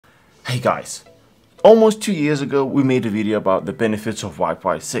Hey guys, almost 2 years ago we made a video about the benefits of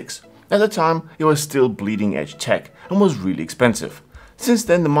Wi-Fi 6. At the time it was still bleeding edge tech and was really expensive. Since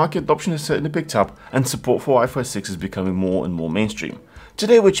then the market adoption has certainly picked up and support for Wi-Fi 6 is becoming more and more mainstream.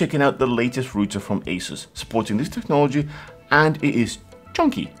 Today we're checking out the latest router from ASUS supporting this technology, and it is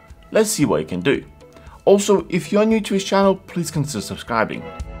chunky. Let's see what it can do. Also, if you're new to his channel, please consider subscribing.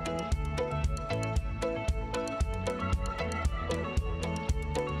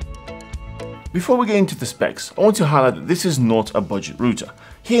 Before we get into the specs, I want to highlight that this is not a budget router.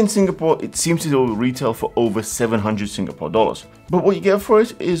 Here in Singapore, it seems to retail for over 700 Singapore dollars, but what you get for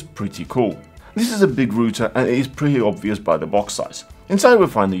it is pretty cool. This is a big router and it is pretty obvious by the box size. Inside we'll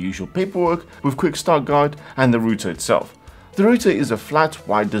find the usual paperwork with quick start guide and the router itself. The router is a flat,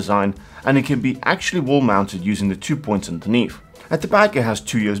 wide design and it can be actually wall mounted using the 2 points underneath. At the back it has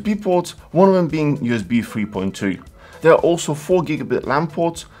 2 USB ports, one of them being USB 3.2. There are also 4 gigabit LAN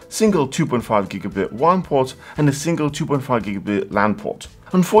ports, single 2.5 gigabit WAN port, and a single 2.5 gigabit LAN port.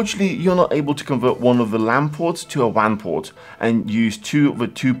 Unfortunately, you're not able to convert one of the LAN ports to a WAN port and use 2 of the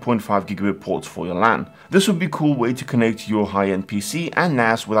 2.5 gigabit ports for your LAN. This would be a cool way to connect your high-end PC and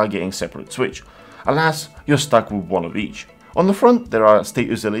NAS without getting a separate switch. Alas, you're stuck with one of each. On the front, there are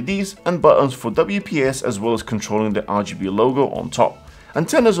status LEDs and buttons for WPS as well as controlling the RGB logo on top.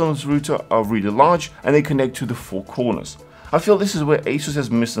 Antennas on this router are really large and they connect to the 4 corners. I feel this is where ASUS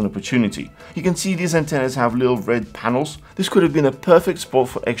has missed an opportunity. You can see these antennas have little red panels. This could have been a perfect spot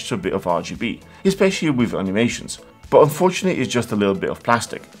for extra bit of RGB, especially with animations, but unfortunately it's just a little bit of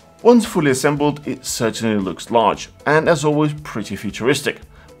plastic. Once fully assembled, it certainly looks large and as always pretty futuristic.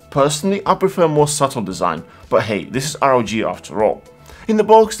 Personally, I prefer more subtle design, but hey, this is ROG after all. In the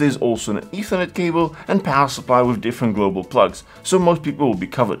box there's also an Ethernet cable and power supply with different global plugs, so most people will be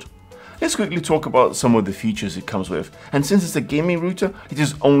covered. Let's quickly talk about some of the features it comes with, and since it's a gaming router, it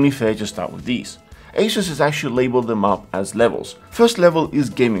is only fair to start with these. ASUS has actually labeled them up as levels. First level is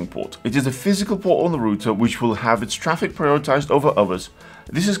gaming port. It is a physical port on the router which will have its traffic prioritized over others.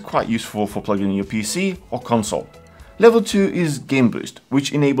 This is quite useful for plugging in your PC or console. Level 2 is Game Boost,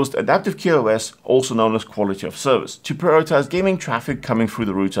 which enables adaptive QoS, also known as quality of service, to prioritize gaming traffic coming through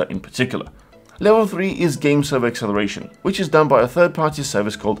the router in particular. Level 3 is Game Server Acceleration, which is done by a third-party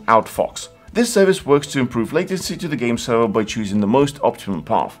service called Outfox. This service works to improve latency to the game server by choosing the most optimum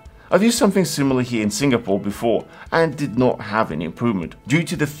path. I've used something similar here in Singapore before and did not have any improvement due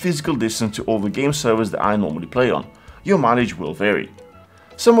to the physical distance to all the game servers that I normally play on. Your mileage will vary.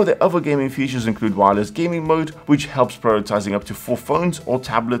 Some of the other gaming features include wireless gaming mode, which helps prioritizing up to 4 phones or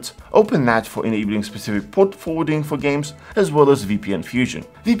tablets, OpenNAT for enabling specific port forwarding for games, as well as VPN Fusion.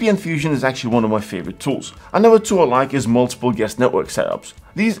 VPN Fusion is actually one of my favorite tools. Another tool I like is multiple guest network setups.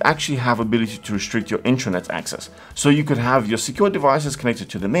 These actually have ability to restrict your intranet access, so you could have your secure devices connected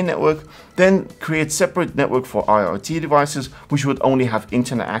to the main network, then create separate network for IoT devices which would only have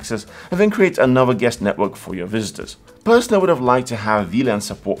internet access, and then create another guest network for your visitors. Personally, I would have liked to have VLAN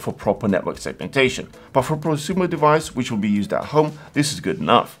support for proper network segmentation, but for a prosumer device which will be used at home, this is good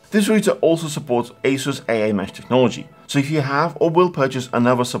enough. This router also supports ASUS AA Mesh technology, so if you have or will purchase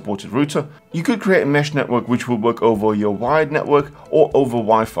another supported router, you could create a mesh network which will work over your wired network or over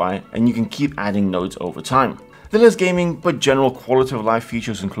Wi-Fi, and you can keep adding nodes over time. The less gaming but general quality of life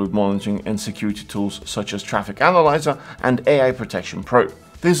features include monitoring and security tools such as Traffic Analyzer and AI Protection Pro.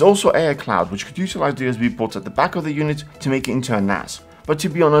 There's also AI Cloud, which could utilize the USB ports at the back of the unit to make it into a NAS. But to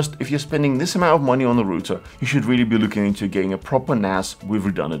be honest, if you're spending this amount of money on the router, you should really be looking into getting a proper NAS with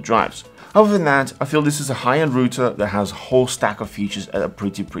redundant drives. Other than that, I feel this is a high-end router that has a whole stack of features at a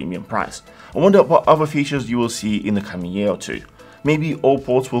pretty premium price. I wonder what other features you will see in the coming year or two. Maybe all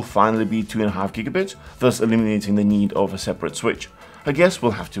ports will finally be 2.5 gigabit, thus eliminating the need of a separate switch. I guess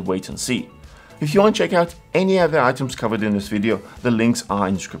we'll have to wait and see. If you want to check out any other items covered in this video, the links are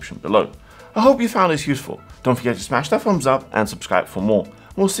in the description below. I hope you found this useful. Don't forget to smash that thumbs up and subscribe for more.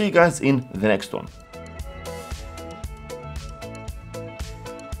 We'll see you guys in the next one.